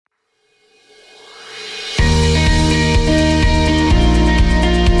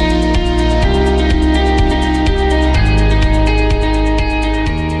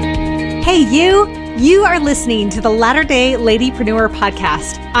You are listening to the Latter-day Ladypreneur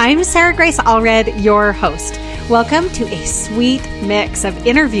podcast. I'm Sarah Grace Allred, your host. Welcome to a sweet mix of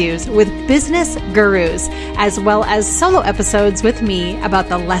interviews with business gurus, as well as solo episodes with me about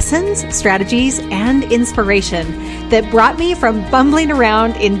the lessons, strategies, and inspiration that brought me from bumbling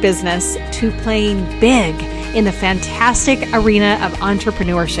around in business to playing big in the fantastic arena of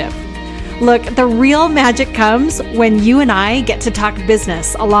entrepreneurship. Look, the real magic comes when you and I get to talk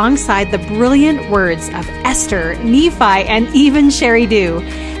business alongside the brilliant words of Esther, Nephi, and even Sherry Dew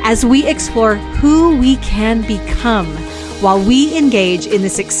as we explore who we can become while we engage in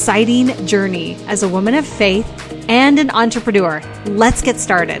this exciting journey as a woman of faith and an entrepreneur. Let's get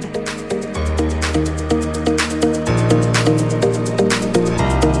started.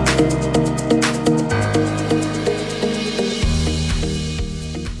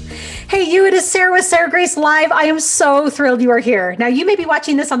 It is Sarah with Sarah Grace Live. I am so thrilled you are here. Now, you may be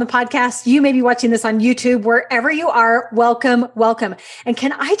watching this on the podcast. You may be watching this on YouTube. Wherever you are, welcome, welcome. And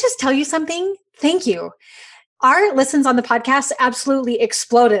can I just tell you something? Thank you. Our listens on the podcast absolutely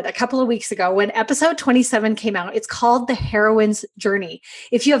exploded a couple of weeks ago when episode 27 came out. It's called The Heroine's Journey.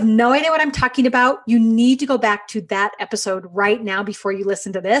 If you have no idea what I'm talking about, you need to go back to that episode right now before you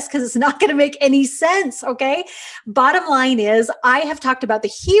listen to this, because it's not going to make any sense, okay? Bottom line is, I have talked about the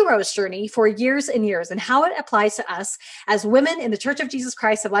hero's journey for years and years and how it applies to us as women in the Church of Jesus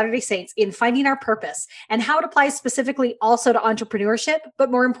Christ of Latter-day Saints in finding our purpose, and how it applies specifically also to entrepreneurship, but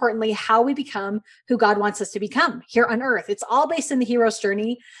more importantly, how we become who God wants us to become here on earth. It's all based in the hero's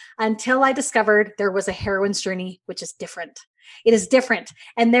journey until I discovered there was a heroine's journey, which is different. It is different.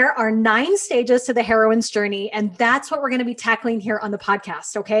 And there are 9 stages to the heroine's journey. And that's what we're going to be tackling here on the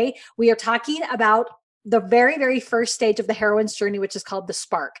podcast. Okay. We are talking about the very, very first stage of the heroine's journey, which is called the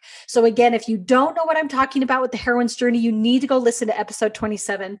spark. So again, if you don't know what I'm talking about with the heroine's journey, you need to go listen to episode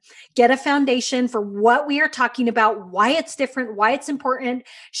 27, get a foundation for what we are talking about, why it's different, why it's important.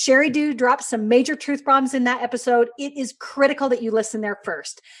 Sherry Dew dropped some major truth bombs in that episode. It is critical that you listen there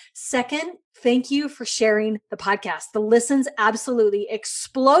first. Second, thank you for sharing the podcast. The listens absolutely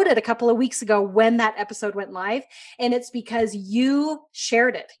exploded a couple of weeks ago when that episode went live. And it's because you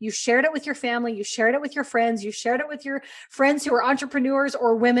shared it. You shared it with your family. You shared it with your friends. You shared it with your friends who are entrepreneurs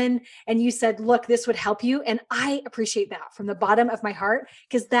or women. And you said, look, this would help you. And I appreciate that from the bottom of my heart,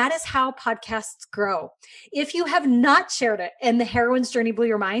 because that is how podcasts grow. If you have not shared it and the heroine's journey blew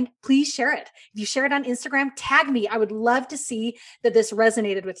your mind, please share it. If you share it on Instagram, tag me. I would love to see that this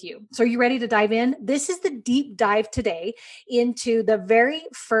resonated with you. So are you ready to dive in? This is the deep dive today into the very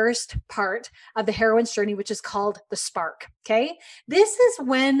first part of the heroine's journey, which is called the spark. Okay. This is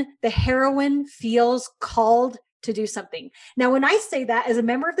when the heroine feels called to do something. Now, when I say that as a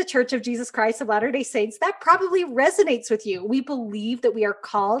member of the Church of Jesus Christ of Latter-day Saints, that probably resonates with you. We believe that we are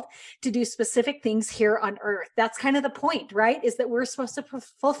called to do specific things here on earth. That's kind of the point, right? Is that we're supposed to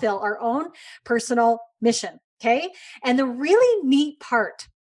fulfill our own personal mission. Okay. And the really neat part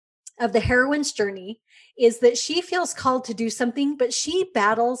of the heroine's journey is that she feels called to do something, but she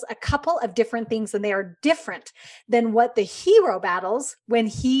battles a couple of different things, and they are different than what the hero battles when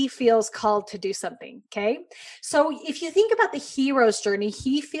he feels called to do something. Okay. So if you think about the hero's journey,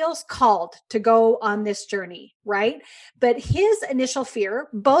 he feels called to go on this journey, right? But his initial fear,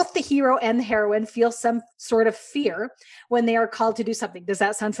 both the hero and the heroine feel some sort of fear when they are called to do something. Does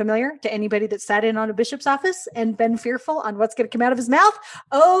that sound familiar to anybody that sat in on a bishop's office and been fearful on what's going to come out of his mouth?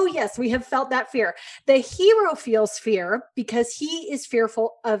 Oh yes, we have felt that fear. The hero feels fear because he is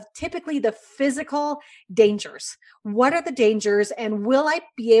fearful of typically the physical dangers. What are the dangers, and will I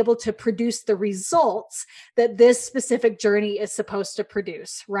be able to produce the results that this specific journey is supposed to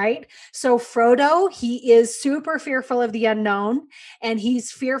produce, right? So Frodo, he is super fearful of the unknown, and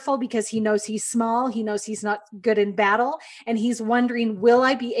he's fearful because he knows he's small. He knows he's not good in battle, and he's wondering, will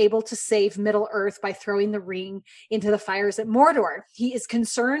I be able to save Middle Earth by throwing the ring into the fires at Mordor? He is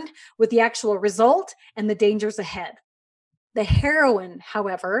concerned with the actual result and the dangers ahead. The heroine,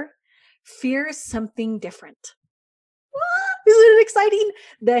 however, fears something different. Isn't it exciting?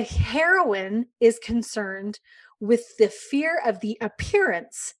 The heroine is concerned with the fear of the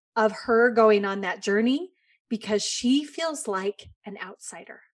appearance of her going on that journey because she feels like an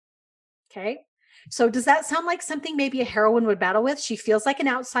outsider. Okay. So does that sound like something maybe a heroine would battle with? She feels like an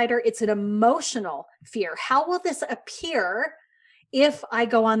outsider. It's an emotional fear. How will this appear if I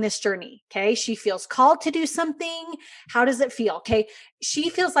go on this journey? Okay. She feels called to do something. How does it feel? Okay. She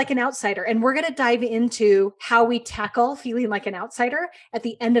feels like an outsider. And we're going to dive into how we tackle feeling like an outsider at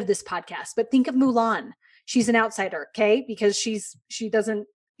the end of this podcast. But think of Mulan. She's an outsider. Okay. Because she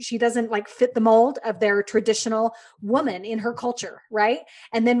she doesn't like fit the mold of their traditional woman in her culture, right?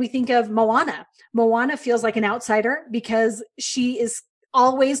 And then we think of Moana. Moana feels like an outsider because she is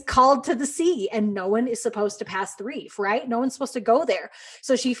always called to the sea and no one is supposed to pass the reef, right? No one's supposed to go there.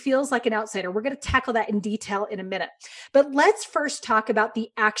 So she feels like an outsider. We're going to tackle that in detail in a minute. But let's first talk about the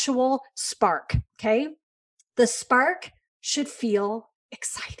actual spark, okay? The spark should feel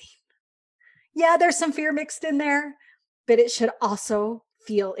exciting. Yeah, there's some fear mixed in there, but it should also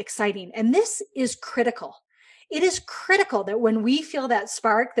feel exciting. And this is critical. It is critical that when we feel that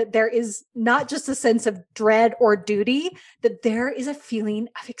spark, that there is not just a sense of dread or duty, that there is a feeling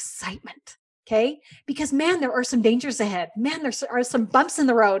of excitement. Okay. Because man, there are some dangers ahead. Man, there are some bumps in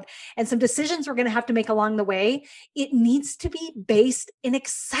the road and some decisions we're going to have to make along the way. It needs to be based in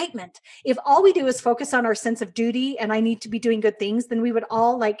excitement. If all we do is focus on our sense of duty and I need to be doing good things, then we would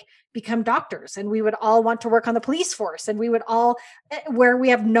all like become doctors and we would all want to work on the police force and we would all, where we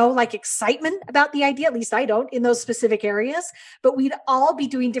have no like excitement about the idea, at least I don't in those specific areas, but we'd all be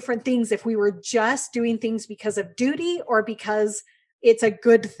doing different things if we were just doing things because of duty or because it's a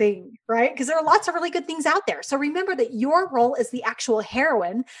good thing, right? Because there are lots of really good things out there. So remember that your role as the actual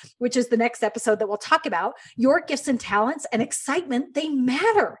heroine, which is the next episode that we'll talk about, your gifts and talents and excitement, they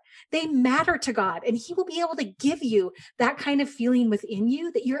matter. They matter to God. And he will be able to give you that kind of feeling within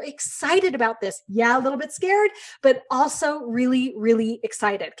you that you're excited about this. Yeah, a little bit scared, but also really, really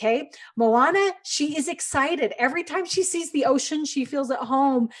excited. Okay. Moana, she is excited. Every time she sees the ocean, she feels at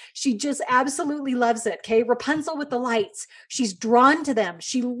home. She just absolutely loves it. Okay. Rapunzel with the lights. She's drawn to them.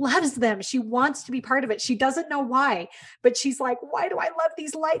 She loves them. She wants to be part of it. She doesn't know why, but she's like, why do I love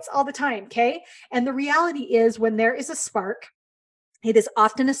these lights all the time? Okay. And the reality is when there is a spark, it is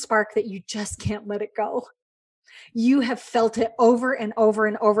often a spark that you just can't let it go. You have felt it over and over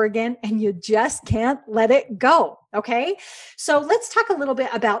and over again, and you just can't let it go. Okay. So let's talk a little bit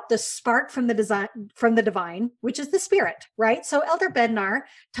about the spark from the divine, which is the spirit, right? So Elder Bednar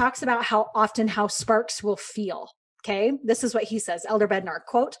talks about how sparks will feel. Okay. This is what he says, Elder Bednar,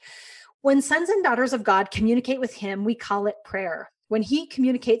 quote, when sons and daughters of God communicate with him, we call it prayer. When he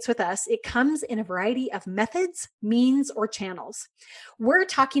communicates with us, it comes in a variety of methods, means, or channels. We're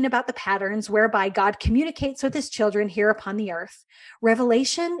talking about the patterns whereby God communicates with his children here upon the earth.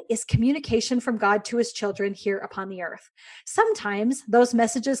 Revelation is communication from God to his children here upon the earth. Sometimes those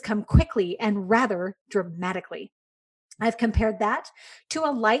messages come quickly and rather dramatically. I've compared that to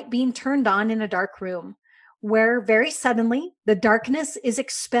a light being turned on in a dark room, where very suddenly the darkness is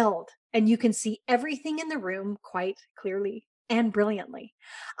expelled and you can see everything in the room quite clearly and brilliantly.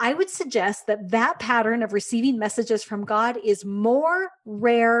 I would suggest that that pattern of receiving messages from God is more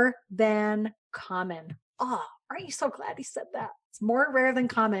rare than common. Oh, aren't you so glad he said that? It's more rare than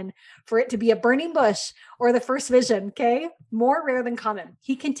common for it to be a burning bush or the first vision, okay? More rare than common.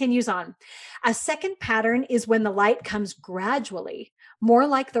 He continues on. A second pattern is when the light comes gradually, more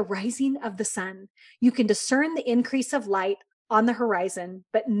like the rising of the sun. You can discern the increase of light on the horizon,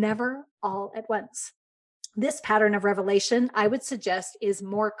 but never all at once. This pattern of revelation, I would suggest, is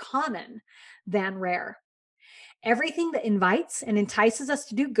more common than rare. Everything that invites and entices us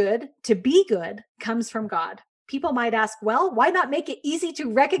to do good, to be good, comes from God. People might ask, well, why not make it easy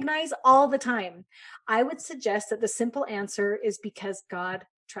to recognize all the time? I would suggest that the simple answer is because God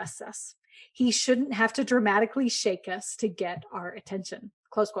trusts us. He shouldn't have to dramatically shake us to get our attention.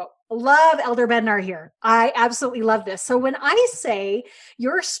 Close quote. Love Elder Bednar here. I absolutely love this. So when I say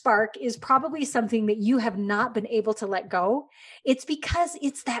your spark is probably something that you have not been able to let go, it's because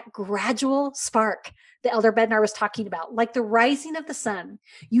it's that gradual spark that Elder Bednar was talking about, like the rising of the sun.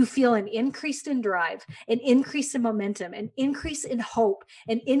 You feel an increase in drive, an increase in momentum, an increase in hope,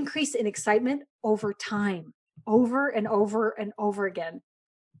 an increase in excitement over time, over and over and over again.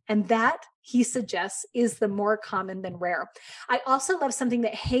 And that, he suggests, is the more common than rare. I also love something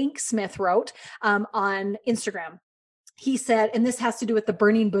that Hank Smith wrote on Instagram. He said, and this has to do with the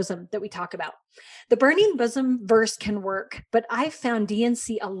burning bosom that we talk about. The burning bosom verse can work, but I found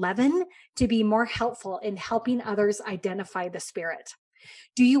DNC 11 to be more helpful in helping others identify the spirit.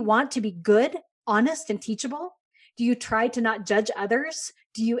 Do you want to be good, honest, and teachable? Do you try to not judge others?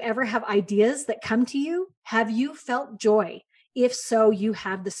 Do you ever have ideas that come to you? Have you felt joy? If so, you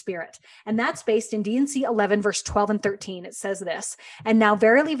have the spirit. And that's based in DNC 11, verse 12 and 13. It says this, and now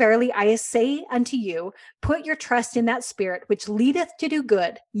verily, verily, I say unto you, put your trust in that spirit, which leadeth to do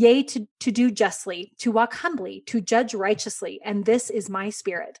good, yea, to do justly, to walk humbly, to judge righteously. And this is my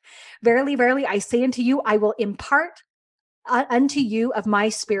spirit. Verily, verily, I say unto you, I will impart unto you of my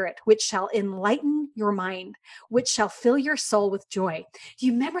spirit, which shall enlighten your mind, which shall fill your soul with joy. Do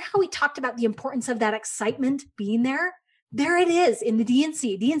you remember how we talked about the importance of that excitement being there? There it is in the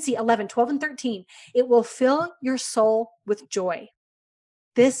DNC 11, 12, and 13. It will fill your soul with joy.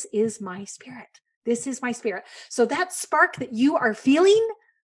 This is my spirit. This is my spirit. So that spark that you are feeling,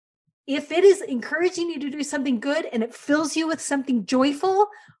 if it is encouraging you to do something good and it fills you with something joyful,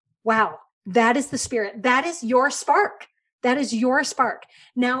 wow, that is the spirit. That is your spark. That is your spark.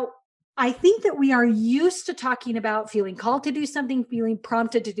 Now, I think that we are used to talking about feeling called to do something, feeling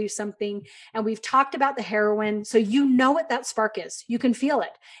prompted to do something. And we've talked about the heroine. So you know what that spark is. You can feel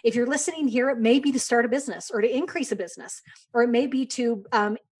it. If you're listening here, it may be to start a business or to increase a business, or it may be to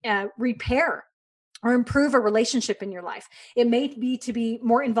repair or improve a relationship in your life. It may be to be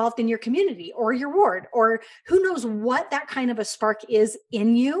more involved in your community or your ward, or who knows what that kind of a spark is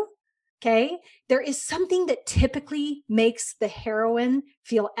in you. Okay. There is something that typically makes the heroine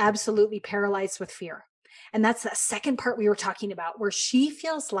feel absolutely paralyzed with fear. And that's the second part we were talking about, where she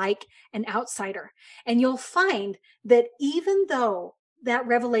feels like an outsider. And you'll find that even though that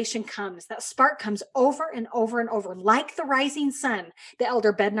revelation comes, that spark comes over and over and over, like the rising sun that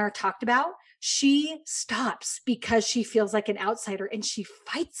Elder Bednar talked about, she stops because she feels like an outsider and she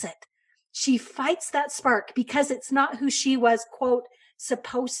fights it. She fights that spark because it's not who she was, quote,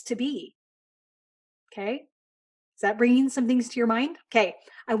 supposed to be. Okay. Is that bringing some things to your mind? Okay.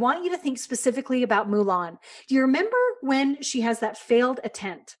 I want you to think specifically about Mulan. Do you remember when she has that failed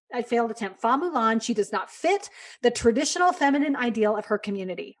attempt? Fa Mulan, she does not fit the traditional feminine ideal of her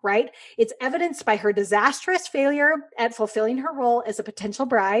community, right? It's evidenced by her disastrous failure at fulfilling her role as a potential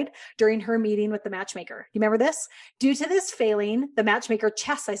bride during her meeting with the matchmaker. You remember this? Due to this failing, the matchmaker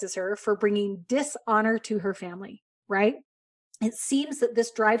chastises her for bringing dishonor to her family, right? It seems that this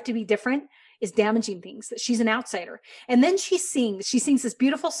drive to be different is damaging things, that she's an outsider. And then she sings this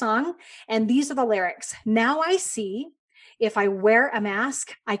beautiful song. And these are the lyrics. Now I see, if I wear a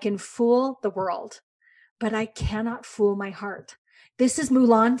mask, I can fool the world, but I cannot fool my heart. This is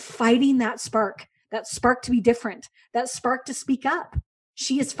Mulan fighting that spark to be different, that spark to speak up.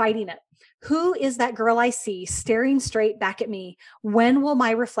 She is fighting it. Who is that girl I see staring straight back at me? When will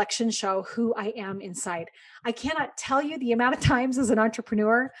my reflection show who I am inside? I cannot tell you the amount of times as an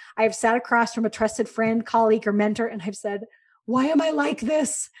entrepreneur, I have sat across from a trusted friend, colleague, or mentor, and I've said, why am I like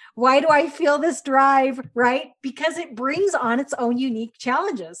this? Why do I feel this drive? Right? Because it brings on its own unique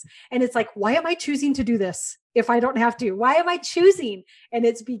challenges. And it's like, why am I choosing to do this if I don't have to? Why am I choosing? And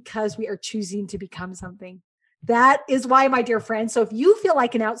it's because we are choosing to become something. That is why, my dear friend. So if you feel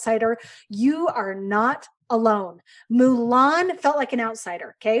like an outsider, you are not alone. Mulan felt like an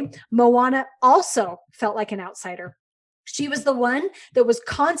outsider. Okay. Moana also felt like an outsider. She was the one that was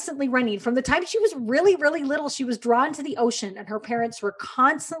constantly running. From the time she was really, really little, she was drawn to the ocean, and her parents were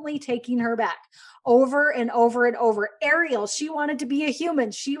constantly taking her back over and over and over. Ariel, she wanted to be a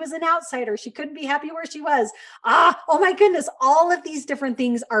human. She was an outsider. She couldn't be happy where she was. Oh my goodness. All of these different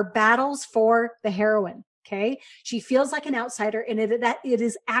things are battles for the heroine. Okay. She feels like an outsider, and it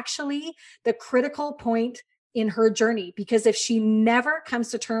is actually the critical point in her journey, because if she never comes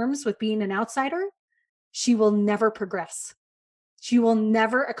to terms with being an outsider, she will never progress. She will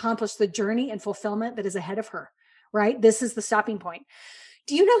never accomplish the journey and fulfillment that is ahead of her, right? This is the stopping point.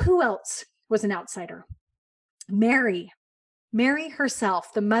 Do you know who else was an outsider? Mary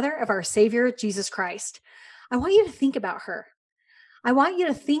herself, the mother of our Savior, Jesus Christ. I want you to think about her. I want you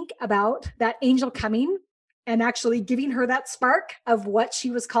to think about that angel coming and actually giving her that spark of what she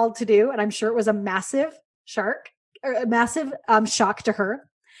was called to do. And I'm sure it was a massive shock to her.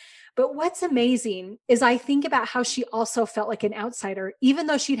 But what's amazing is I think about how she also felt like an outsider, even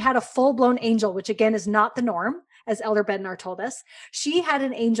though she'd had a full-blown angel, which again is not the norm, as Elder Bednar told us. She had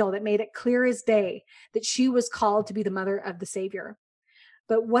an angel that made it clear as day that she was called to be the mother of the Savior.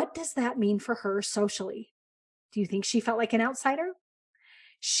 But what does that mean for her socially? Do you think she felt like an outsider?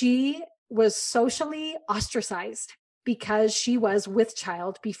 She was socially ostracized because she was with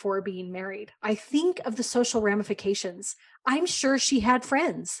child before being married. I think of the social ramifications. I'm sure she had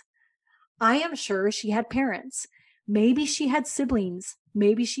friends. I am sure she had parents. Maybe she had siblings.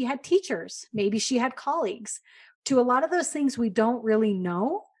 Maybe she had teachers. Maybe she had colleagues. To a lot of those things we don't really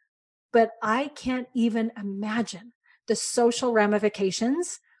know, but I can't even imagine the social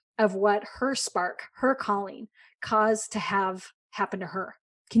ramifications of what her spark, her calling, caused to have happen to her.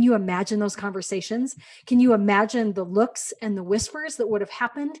 Can you imagine those conversations? Can you imagine the looks and the whispers that would have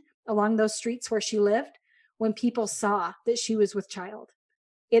happened along those streets where she lived when people saw that she was with child?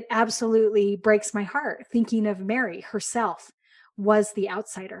 It absolutely breaks my heart thinking of Mary herself was the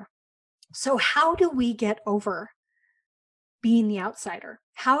outsider. So how do we get over being the outsider?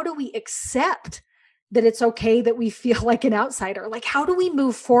 How do we accept that it's okay that we feel like an outsider. Like, how do we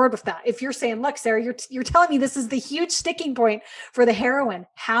move forward with that? If you're saying, look, Sarah, you're telling me this is the huge sticking point for the heroine.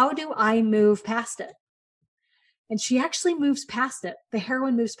 How do I move past it? And she actually moves past it. The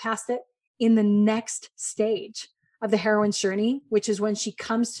heroine moves past it in the next stage of the heroine's journey, which is when she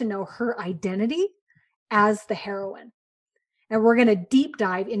comes to know her identity as the heroine. And we're going to deep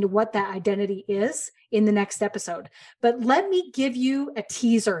dive into what that identity is in the next episode. But let me give you a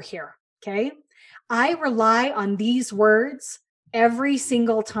teaser here. Okay. I rely on these words every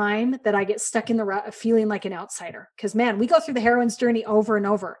single time that I get stuck in the rut of feeling like an outsider. Because, man, we go through the heroine's journey over and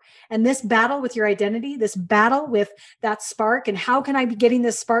over. And this battle with your identity, this battle with that spark, and how can I be getting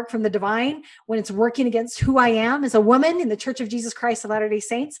this spark from the divine when it's working against who I am as a woman in the Church of Jesus Christ of Latter-day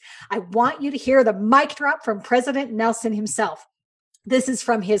Saints? I want you to hear the mic drop from President Nelson himself. This is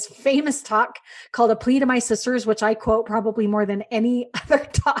from his famous talk called A Plea to My Sisters, which I quote probably more than any other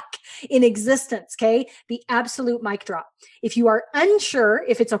talk in existence, okay? The absolute mic drop. If you are unsure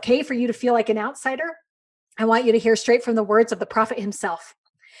if it's okay for you to feel like an outsider, I want you to hear straight from the words of the prophet himself.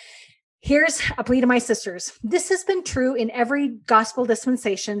 Here's a plea to my sisters. This has been true in every gospel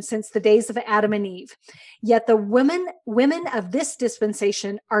dispensation since the days of Adam and Eve. Yet the women of this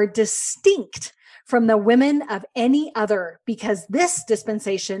dispensation are distinct from the women of any other, because this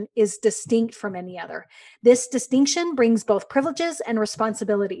dispensation is distinct from any other. This distinction brings both privileges and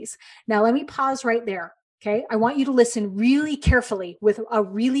responsibilities. Now, let me pause right there. Okay. I want you to listen really carefully with a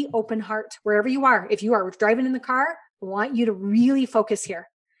really open heart, wherever you are. If you are driving in the car, I want you to really focus here.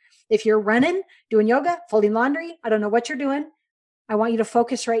 If you're running, doing yoga, folding laundry, I don't know what you're doing, I want you to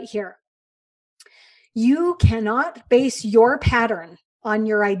focus right here. You cannot base your pattern on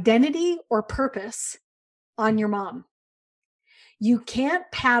your identity or purpose on your mom. You can't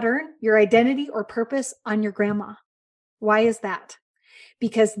pattern your identity or purpose on your grandma. Why is that?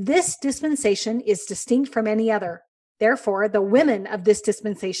 Because this dispensation is distinct from any other. Therefore, the women of this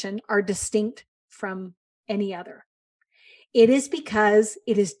dispensation are distinct from any other. It is because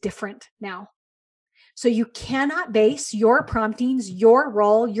it is different now. So you cannot base your promptings, your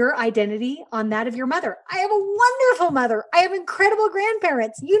role, your identity on that of your mother. I have a wonderful mother. I have incredible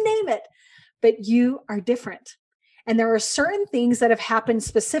grandparents, you name it, but you are different. And there are certain things that have happened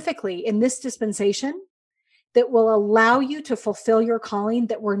specifically in this dispensation that will allow you to fulfill your calling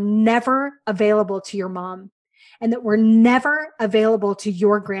that were never available to your mom and that were never available to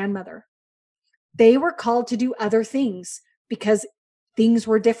your grandmother. They were called to do other things because things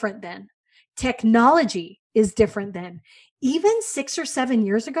were different then. Technology is different then. Even 6 or 7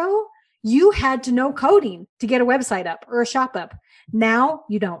 years ago, you had to know coding to get a website up or a shop up. Now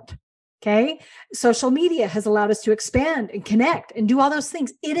you don't. Okay. Social media has allowed us to expand and connect and do all those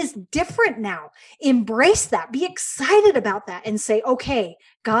things. It is different now. Embrace that. Be excited about that and say, okay,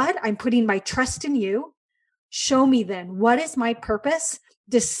 God, I'm putting my trust in you. Show me then, what is my purpose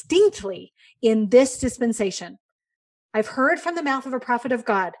distinctly in this dispensation? I've heard from the mouth of a prophet of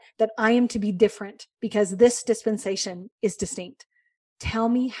God that I am to be different because this dispensation is distinct. Tell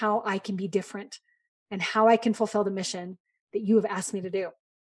me how I can be different and how I can fulfill the mission that you have asked me to do.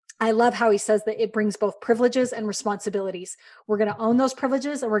 I love how he says that it brings both privileges and responsibilities. We're going to own those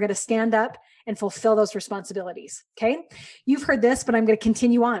privileges and we're going to stand up and fulfill those responsibilities. Okay. You've heard this, but I'm going to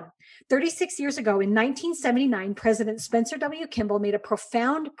continue on. 36 years ago in 1979, President Spencer W. Kimball made a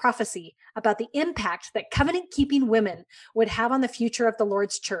profound prophecy about the impact that covenant-keeping women would have on the future of the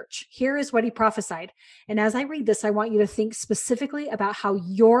Lord's church. Here is what he prophesied. And as I read this, I want you to think specifically about how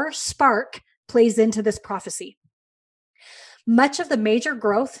your spark plays into this prophecy. Much of the major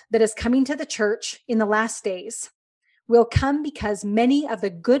growth that is coming to the church in the last days will come because many of the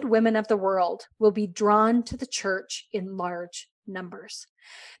good women of the world will be drawn to the church in large numbers.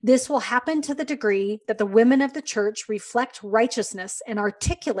 This will happen to the degree that the women of the church reflect righteousness and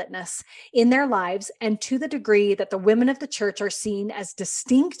articulateness in their lives, and to the degree that the women of the church are seen as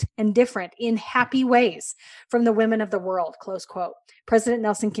distinct and different in happy ways from the women of the world, close quote. President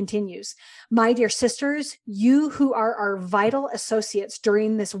Nelson continues, my dear sisters, you who are our vital associates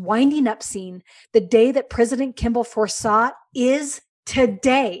during this winding up scene, the day that President Kimball foresaw is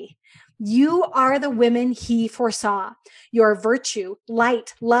today. You are the women he foresaw. Your virtue,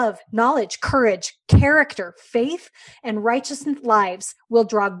 light, love, knowledge, courage, character, faith, and righteous lives will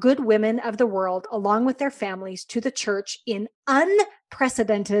draw good women of the world along with their families to the church in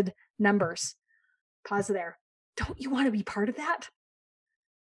unprecedented numbers. Pause there. Don't you want to be part of that?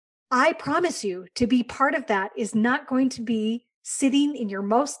 I promise you, to be part of that is not going to be sitting in your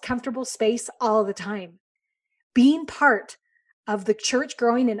most comfortable space all the time. Being part of the church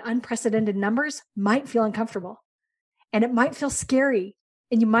growing in unprecedented numbers might feel uncomfortable, and it might feel scary,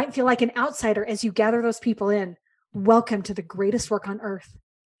 And you might feel like an outsider as you gather those people in. Welcome to the greatest work on earth.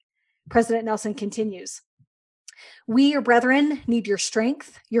 President Nelson continues. We, your brethren, need your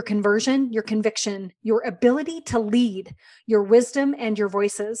strength, your conversion, your conviction, your ability to lead, your wisdom, and your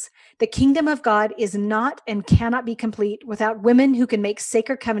voices. The kingdom of God is not and cannot be complete without women who can make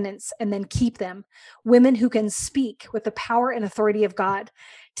sacred covenants and then keep them, women who can speak with the power and authority of God.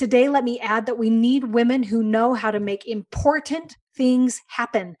 Today, let me add that we need women who know how to make important things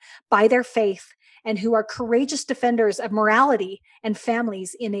happen by their faith and who are courageous defenders of morality and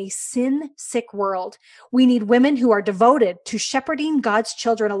families in a sin-sick world. We need women who are devoted to shepherding God's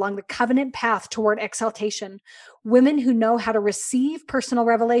children along the covenant path toward exaltation. Women who know how to receive personal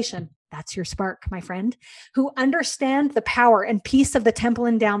revelation. That's your spark, my friend. Who understand the power and peace of the temple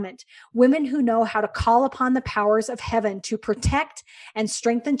endowment. Women who know how to call upon the powers of heaven to protect and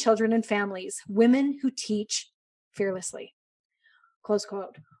strengthen children and families. Women who teach fearlessly. Close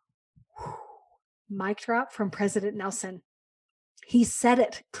quote. Mic drop from President Nelson. He said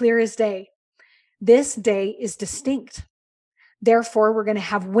it clear as day. This day is distinct. Therefore, we're going to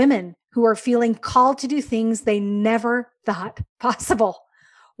have women who are feeling called to do things they never thought possible.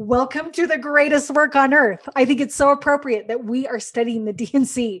 Welcome to the greatest work on earth. I think it's so appropriate that we are studying the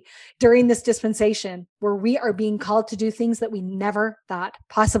D&C during this dispensation where we are being called to do things that we never thought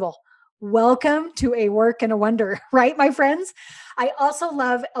possible. Welcome to a work and a wonder, right, my friends? I also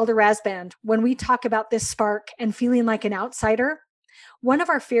love Elder Rasband when we talk about this spark and feeling like an outsider. One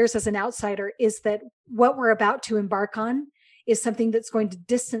of our fears as an outsider is that what we're about to embark on is something that's going to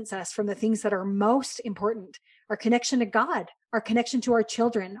distance us from the things that are most important, our connection to God, our connection to our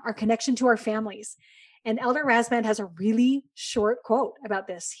children, our connection to our families. And Elder Rasband has a really short quote about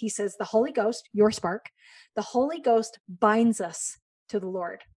this. He says, the Holy Ghost, your spark, the Holy Ghost binds us to the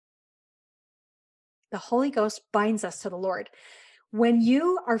Lord. The Holy Ghost binds us to the Lord. When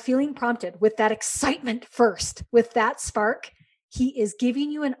you are feeling prompted with that excitement first, with that spark, He is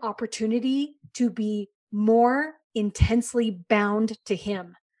giving you an opportunity to be more intensely bound to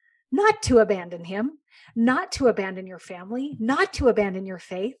Him, not to abandon Him, not to abandon your family, not to abandon your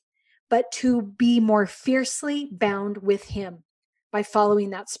faith, but to be more fiercely bound with Him by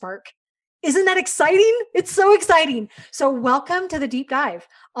following that spark. Isn't that exciting? It's so exciting. So welcome to the deep dive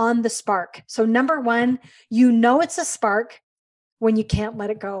on the spark. So number one, you know it's a spark when you can't let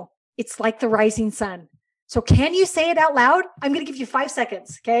it go. It's like the rising sun. So can you say it out loud? I'm going to give you 5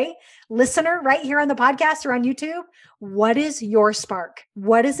 seconds. Okay. Listener, right here on the podcast or on YouTube, what is your spark?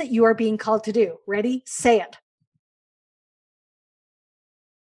 What is it you are being called to do? Ready? Say it.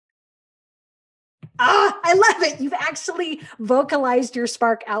 I love it. You've actually vocalized your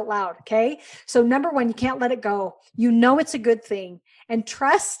spark out loud. Okay. So number one, you can't let it go. You know it's a good thing, and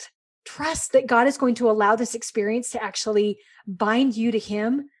trust that God is going to allow this experience to actually bind you to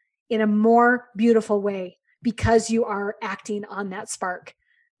Him in a more beautiful way because you are acting on that spark.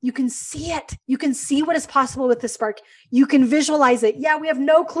 You can see it. You can see what is possible with the spark. You can visualize it. Yeah, we have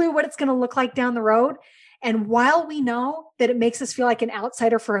no clue what it's going to look like down the road. And while we know that it makes us feel like an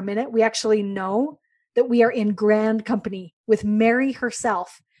outsider for a minute, we actually know that we are in grand company with Mary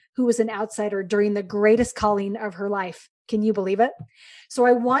herself, who was an outsider during the greatest calling of her life. Can you believe it? So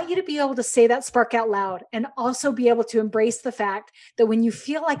I want you to be able to say that spark out loud and also be able to embrace the fact that when you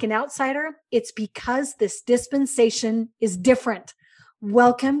feel like an outsider, it's because this dispensation is different.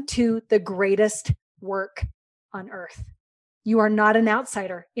 Welcome to the greatest work on earth. You are not an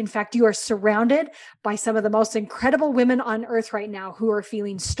outsider. In fact, you are surrounded by some of the most incredible women on earth right now who are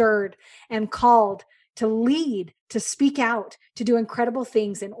feeling stirred and called to lead, to speak out, to do incredible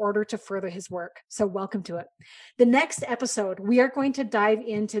things in order to further His work. So welcome to it. The next episode, we are going to dive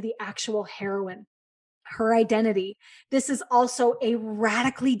into the actual heroine, her identity. This is also a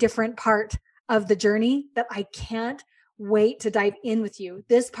radically different part of the journey that I can't wait to dive in with you.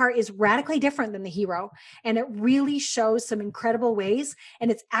 This part is radically different than the hero, and it really shows some incredible ways. And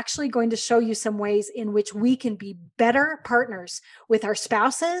it's actually going to show you some ways in which we can be better partners with our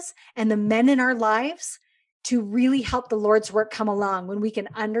spouses and the men in our lives to really help the Lord's work come along when we can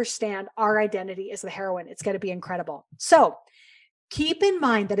understand our identity as the heroine. It's going to be incredible. So keep in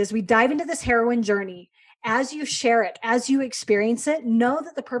mind that as we dive into this heroine journey, as you share it, as you experience it, know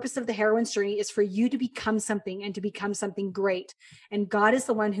that the purpose of the heroine's journey is for you to become something and to become something great. And God is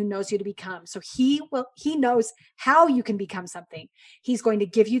the one who knows you to become. So He knows how you can become something. He's going to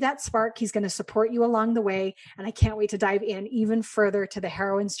give you that spark. He's going to support you along the way. And I can't wait to dive in even further to the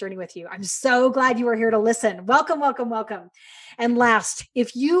heroine's journey with you. I'm so glad you are here to listen. Welcome, welcome, welcome. And last,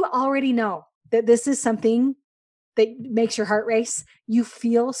 if you already know that this is something that makes your heart race, you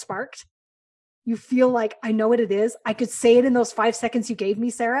feel sparked, You feel like, I know what it is. I could say it in those 5 seconds you gave me,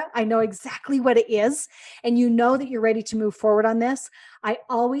 Sarah. I know exactly what it is. And you know that you're ready to move forward on this. I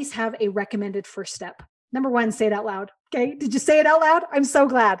always have a recommended first step. Number one, say it out loud. Okay. Did you say it out loud? I'm so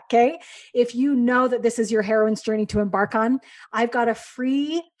glad. Okay. If you know that this is your heroine's journey to embark on, I've got a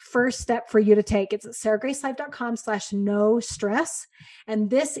free first step for you to take. It's at sarahgracelive.com/no stress. And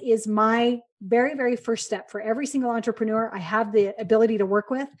this is my very, very first step for every single entrepreneur I have the ability to work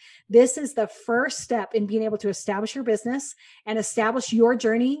with. This is the first step in being able to establish your business and establish your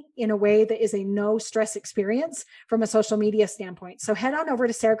journey in a way that is a no stress experience from a social media standpoint. So head on over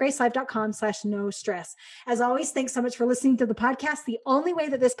to sarahgracelive.com/no stress. As always, thanks so much for listening to the podcast. The only way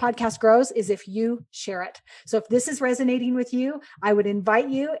that this podcast grows is if you share it. So if this is resonating with you, I would invite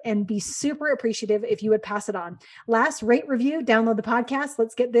you and be super appreciative if you would pass it on. Last, rate, review, download the podcast.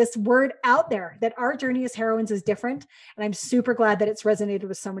 Let's get this word out there that our journey as heroines is different. And I'm super glad that it's resonated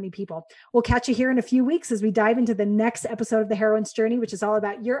with so many people. We'll catch you here in a few weeks as we dive into the next episode of The Heroine's Journey, which is all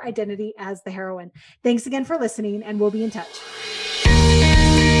about your identity as the heroine. Thanks again for listening, and we'll be in touch.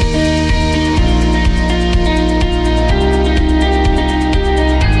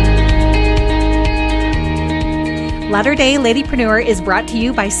 Latter Day Ladypreneur is brought to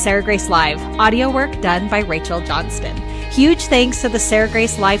you by Sarah Grace Live, audio work done by Rachel Johnston. Huge thanks to the Sarah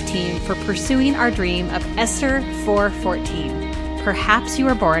Grace Live team for pursuing our dream of Esther 4:14. Perhaps you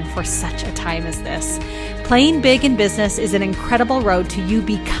were born for such a time as this. Playing big in business is an incredible road to you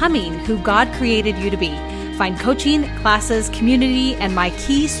becoming who God created you to be. Find coaching, classes, community, and my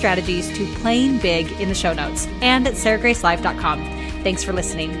key strategies to playing big in the show notes and at sarahgracelive.com. Thanks for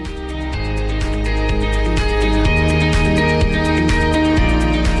listening.